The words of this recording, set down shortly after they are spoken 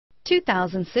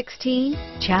2016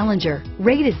 Challenger.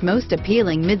 Rated most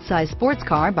appealing midsize sports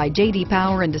car by J.D.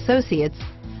 Power and Associates,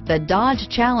 the Dodge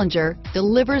Challenger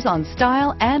delivers on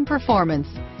style and performance.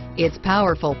 It's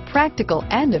powerful, practical,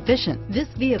 and efficient. This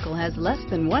vehicle has less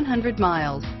than 100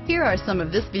 miles. Here are some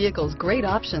of this vehicle's great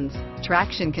options: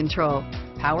 traction control,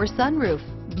 power sunroof,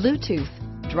 Bluetooth,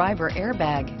 driver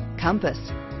airbag, compass,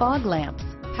 fog lamps,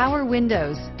 power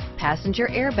windows, passenger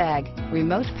airbag,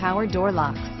 remote power door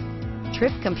locks,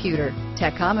 trip computer,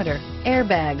 tachometer,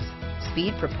 airbags,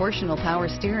 speed proportional power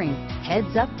steering,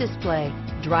 heads-up display,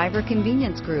 driver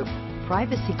convenience group,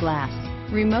 privacy glass,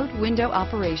 remote window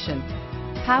operation,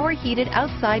 power heated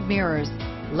outside mirrors,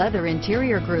 leather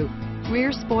interior group,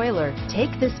 rear spoiler.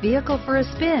 Take this vehicle for a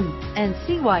spin and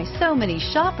see why so many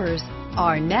shoppers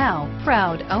are now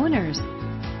proud owners.